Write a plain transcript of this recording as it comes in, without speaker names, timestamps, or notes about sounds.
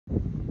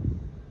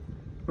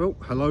Well,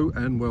 hello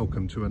and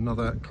welcome to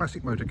another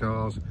Classic Motor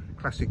Cars,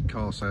 Classic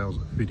Car Sales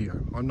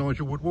video. I'm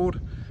Nigel Woodward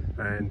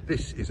and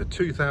this is a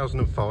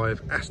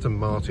 2005 Aston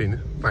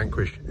Martin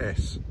Vanquish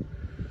S.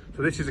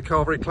 So this is a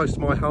car very close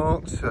to my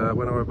heart.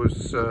 When I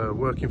was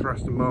working for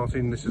Aston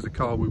Martin, this is a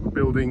car we were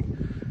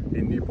building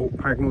in Newport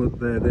Pagnell at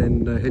their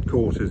then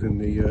headquarters in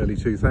the early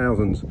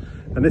 2000s.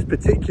 And this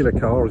particular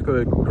car has got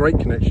a great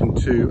connection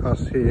to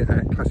us here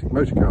at Classic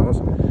Motor Cars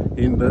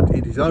in that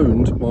it is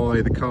owned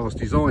by the car's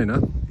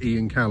designer,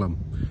 Callum.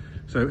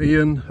 So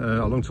Ian,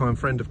 a long-time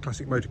friend of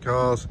Classic Motor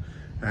Cars,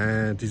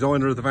 and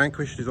designer of the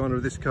Vanquish, designer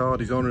of this car,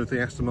 designer of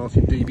the Aston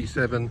Martin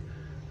DB7,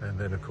 and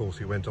then of course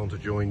he went on to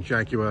join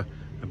Jaguar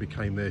and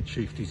became their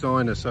chief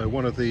designer. So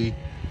one of the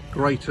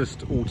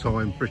greatest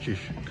all-time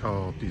British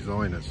car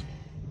designers.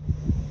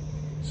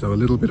 So a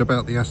little bit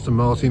about the Aston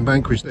Martin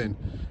Vanquish then.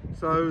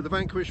 So the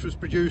Vanquish was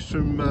produced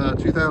from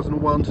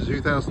 2001 to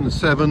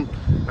 2007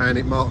 and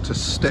it marked a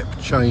step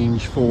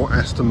change for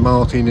Aston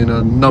Martin in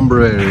a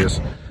number of areas.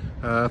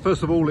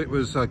 First of all, it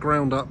was a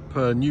ground up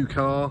new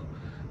car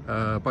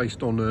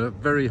based on a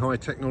very high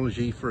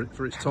technology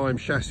for its time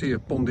chassis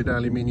of bonded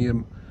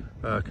aluminium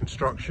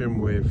construction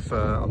with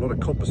a lot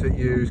of composite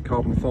used,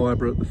 carbon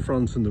fibre at the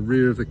front and the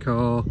rear of the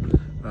car,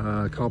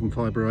 carbon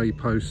fibre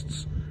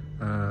A-posts.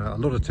 A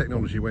lot of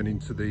technology went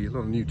into a lot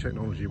of new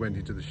technology went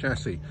into the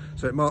chassis.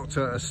 So it marked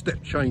a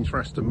step change for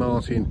Aston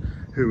Martin,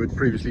 who had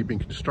previously been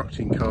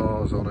constructing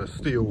cars on a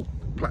steel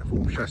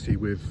platform chassis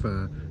with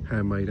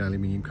handmade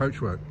aluminium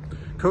coachwork.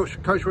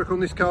 Coachwork on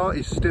this car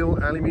is still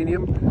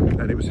aluminium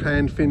and it was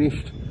hand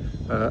finished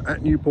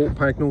at Newport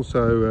Pagnell,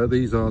 so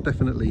these are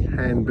definitely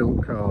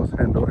hand-built cars,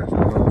 hand-built Aston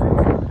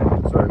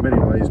Martins. So in many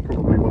ways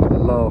probably one of the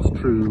last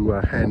true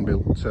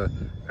hand-built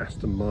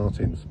Aston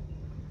Martins.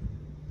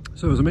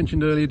 So as I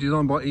mentioned earlier,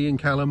 designed by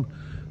Callum,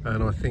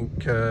 and I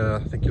think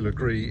you'll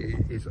agree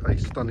it is a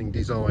stunning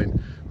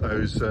design.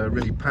 Those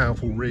really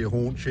powerful rear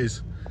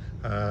haunches,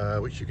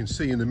 which you can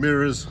see in the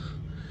mirrors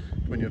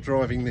when you're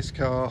driving this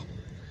car,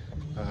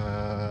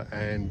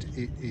 and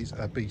it is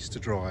a beast to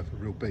drive, a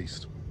real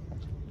beast.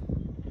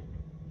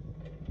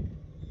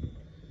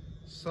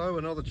 So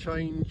another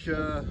change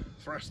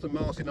for Aston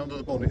Martin under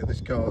the bonnet of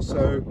this car.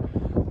 So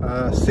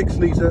 6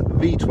 litre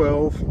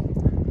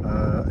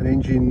V12, an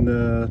engine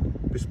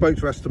bespoke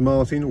to Aston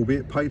Martin,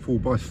 albeit paid for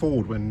by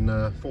Ford when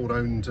Ford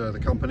owned the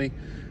company.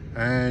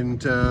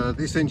 And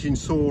this engine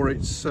saw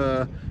its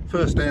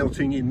first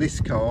outing in this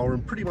car,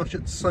 and pretty much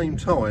at the same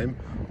time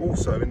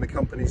also in the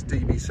company's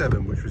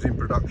DB7, which was in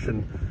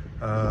production.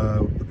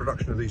 The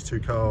production of these two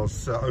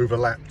cars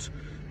overlapped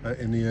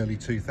in the early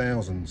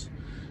 2000s.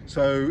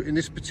 So in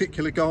this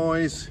particular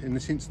guise, in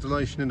this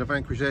installation in the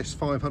Vanquish S,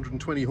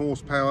 520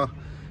 horsepower,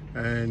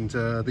 and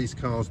these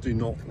cars do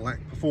not lack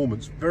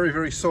performance.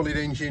 Very solid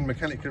engine,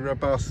 mechanically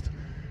robust.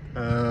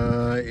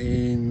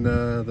 In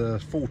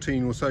the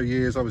 14 or so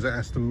years I was at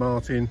Aston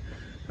Martin,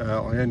 I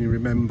only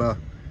remember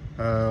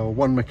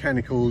one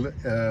mechanical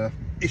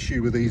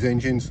issue with these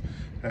engines,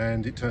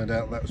 and it turned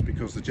out that was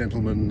because the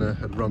gentleman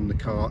had run the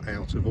car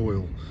out of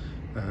oil.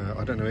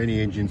 I don't know any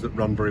engines that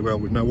run very well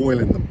with no oil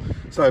in them.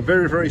 So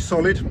very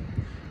solid,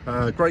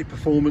 great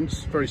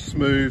performance, very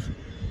smooth.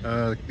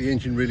 The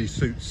engine really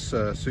suits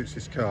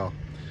this car.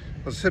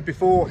 As I said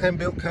before,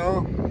 hand-built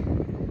car.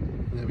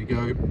 There we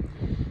go.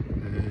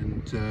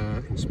 And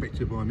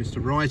inspected by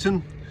Mr.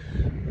 Wrighton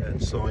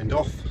and signed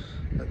off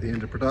at the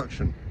end of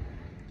production.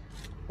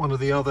 One of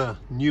the other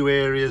new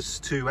areas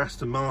to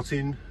Aston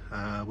Martin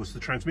was the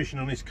transmission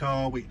on this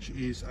car, which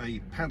is a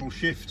paddle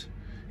shift.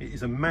 It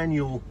is a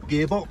manual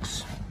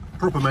gearbox,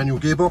 proper manual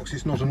gearbox.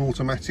 It's not an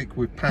automatic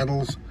with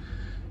paddles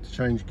to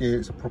change gear.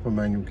 It's a proper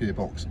manual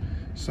gearbox.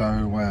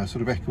 So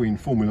sort of echoing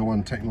Formula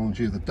One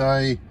technology of the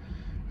day.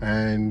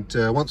 And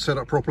once set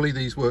up properly,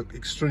 these work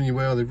extremely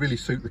well. They really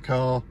suit the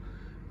car,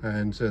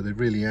 and they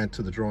really add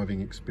to the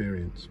driving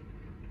experience.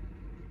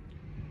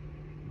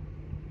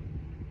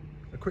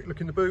 A quick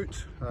look in the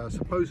boot,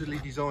 supposedly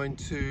designed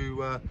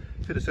to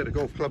fit a set of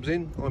golf clubs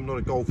in. I'm not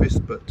a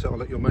golfist, but I'll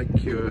let you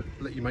make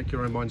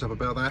your own minds up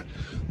about that.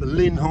 The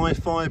Lynn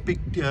Hi-Fi,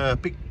 big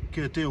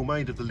deal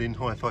made of the Lynn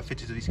Hi-Fi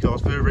fitted to these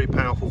cars. Very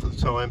powerful for the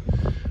time.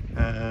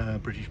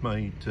 British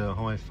made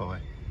Hi-Fi,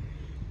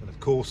 and of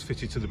course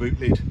fitted to the boot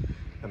lid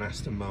an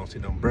Aston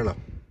Martin umbrella.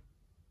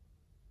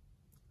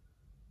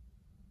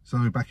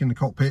 So back in the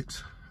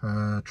cockpit,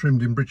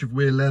 trimmed in bridge of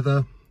weir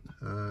leather.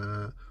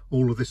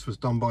 All of this was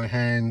done by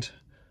hand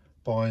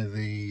by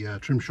the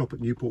trim shop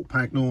at Newport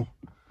Pagnell,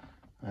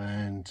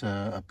 and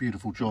a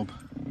beautiful job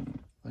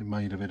they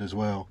made of it as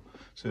well.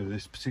 So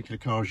this particular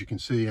car, as you can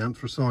see,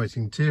 anthracite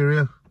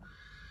interior,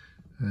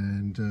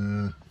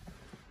 and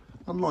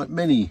unlike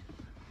many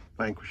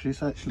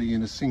Vanquishes, actually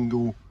in a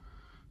single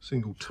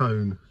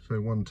tone,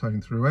 so one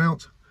tone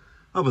throughout,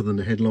 other than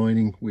the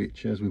headlining,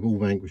 which, as with all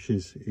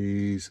Vanquishes,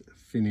 is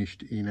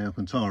finished in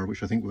Alcantara,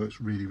 which I think works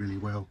really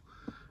well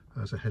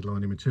as a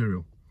headlining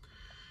material.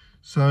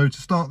 So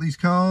to start these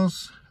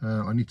cars,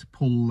 I need to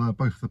pull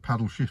both the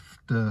paddle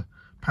shift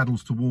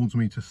paddles towards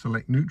me to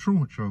select neutral,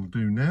 which I'll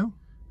do now.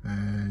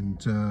 And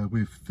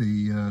with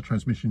the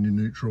transmission in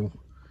neutral,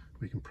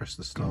 we can press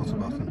the starter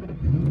button,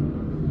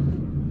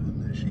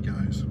 and there she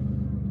goes.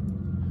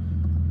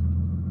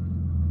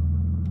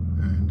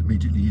 And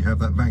immediately you have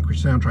that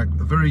Vanquish soundtrack.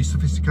 A very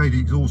sophisticated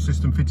exhaust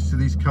system fitted to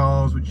these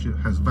cars, which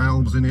has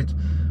valves in it.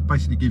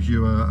 Basically gives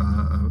you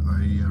a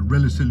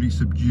relatively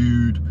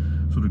subdued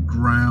sort of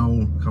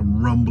growl, kind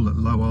of rumble at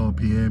low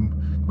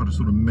RPM, quite a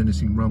sort of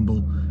menacing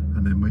rumble.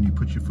 And then when you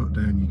put your foot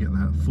down, you get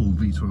that full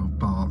V12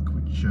 bark,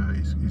 which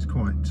is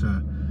quite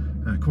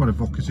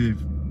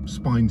evocative,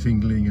 spine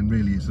tingling, and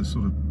really is a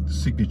sort of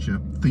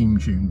signature theme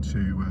tune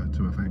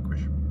to a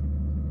Vanquish.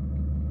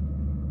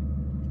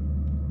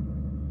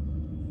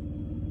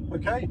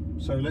 Okay,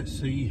 so let's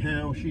see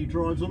how she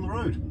drives on the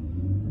road.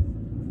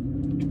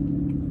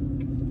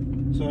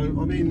 So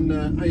I'm in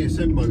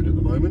ASM mode at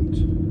the moment,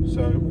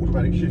 so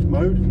automatic shift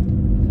mode.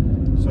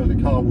 So the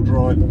car will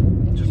drive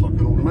just like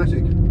an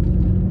automatic.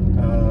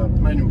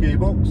 Manual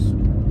gearbox,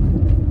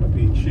 but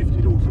being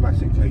shifted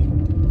automatically.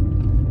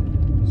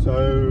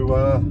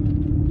 So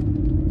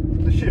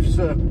the shifts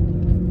are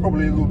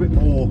probably a little bit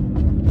more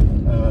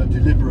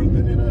deliberate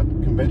than in a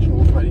conventional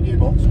automatic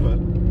gearbox, but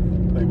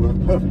they work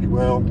perfectly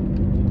well,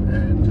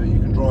 and you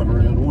can drive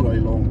around all day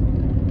long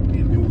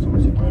in the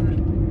automatic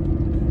mode,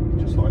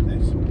 just like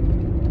this.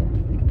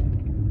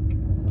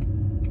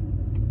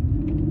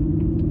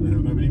 Now,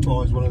 nobody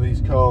buys one of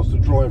these cars to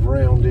drive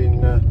around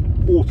in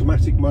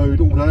automatic mode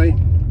all day,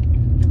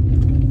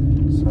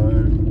 so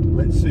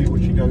let's see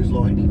what she goes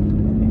like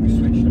when we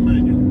switch to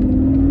manual.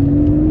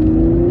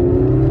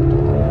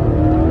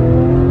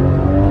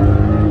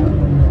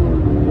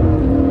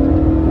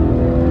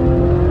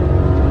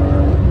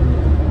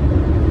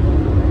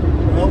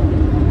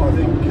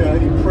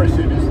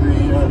 Impressive is the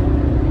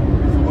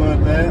word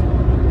there.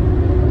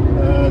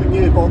 The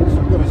gearbox,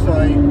 I've got to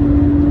say,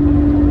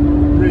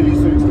 really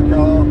suits the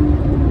car.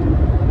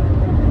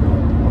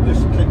 I've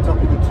just clicked up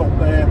at the top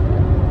there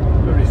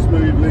very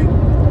smoothly,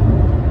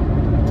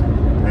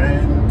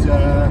 and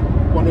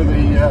one of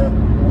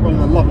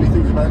the lovely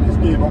things about this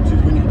gearbox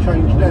is when you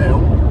change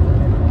down,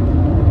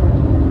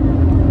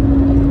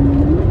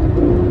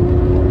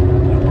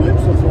 it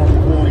blips the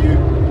throttle for you,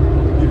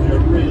 gives you a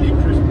really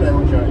crisp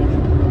down change.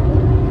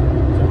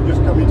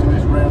 Just coming to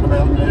this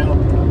roundabout now.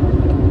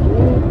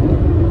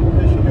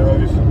 There she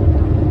goes.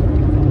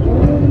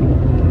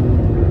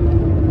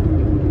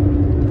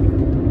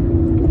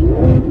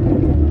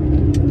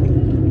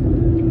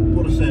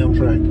 What a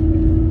soundtrack.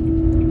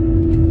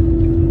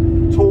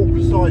 Torque,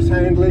 precise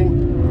handling.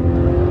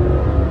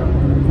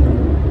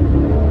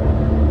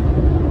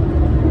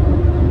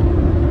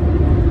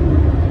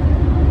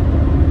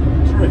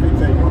 Terrific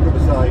thing, I've got to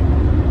say.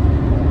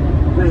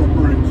 Real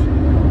brute.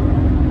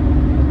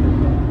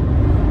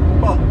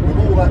 But with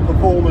all that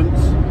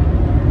performance,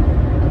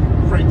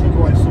 frankly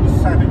quite sort of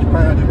savage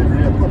power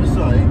delivery, I've got to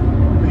say,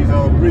 these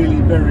are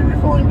really very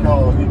refined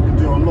cars. You can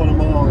do a lot of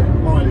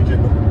mileage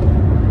in them.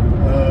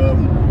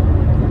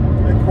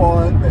 They're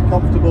quiet, they're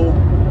comfortable,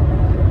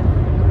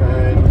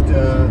 and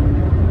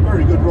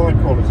very good ride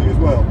quality as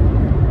well.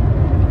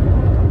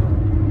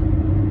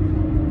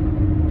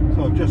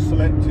 So I've just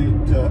selected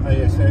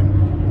ASM,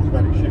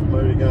 automatic shift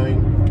mode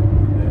again,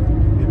 and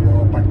here we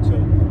are back to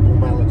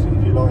normality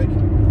if you like.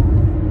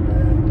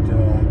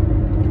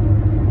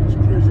 Just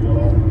cruising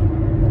along,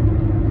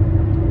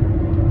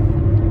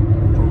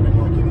 driving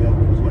like any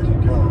other automatic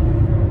car.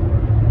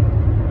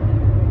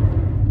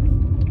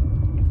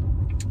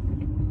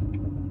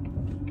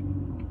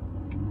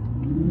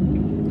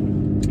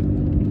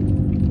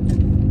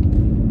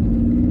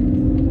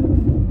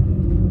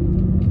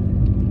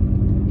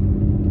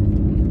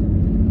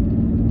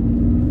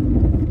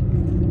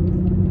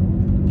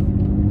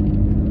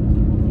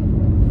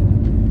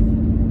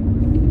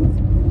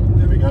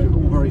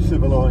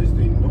 Civilised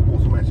in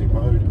automatic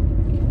mode,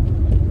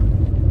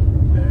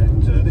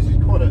 and this is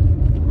quite a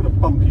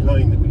bumpy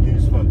lane that we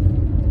use for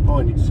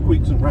finding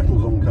squeaks and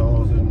rattles on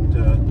cars, and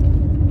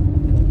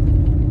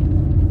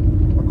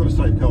I've got to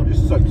say the car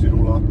just soaks it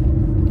all up.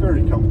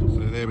 Very comfortable.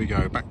 So there we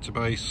go, back to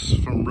base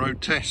from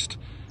road test,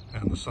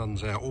 and the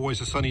sun's out.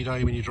 Always a sunny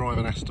day when you drive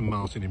an Aston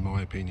Martin, in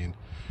my opinion.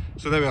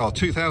 So there we are,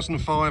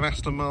 2005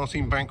 Aston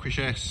Martin Vanquish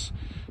S.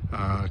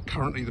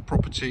 Currently the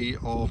property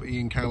of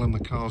Ian Callum, the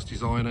car's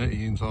designer.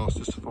 Ian's asked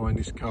us to find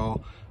this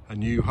car a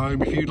new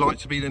home. If you'd like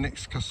to be the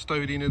next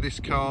custodian of this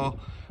car,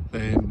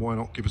 then why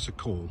not give us a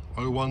call,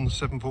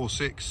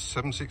 01746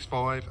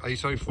 765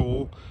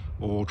 804,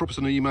 or drop us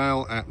an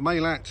email at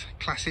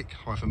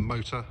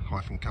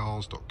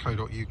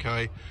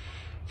mail@classic-motor-cars.co.uk.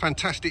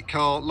 Fantastic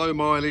car, low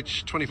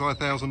mileage,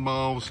 25,000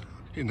 miles,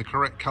 in the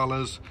correct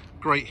colours,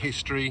 great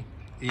history.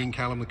 Ian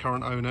Callum, the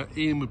current owner.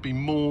 Ian would be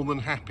more than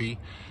happy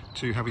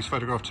to have his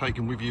photograph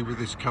taken with you with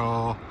this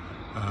car,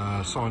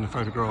 sign the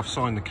photograph,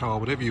 sign the car,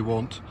 whatever you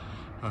want.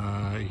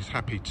 He's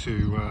happy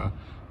to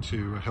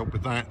help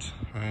with that,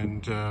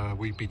 and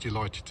we'd be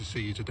delighted to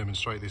see you to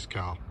demonstrate this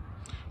car.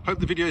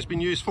 Hope the video has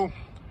been useful,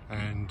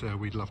 and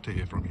we'd love to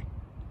hear from you.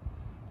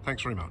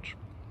 Thanks very much.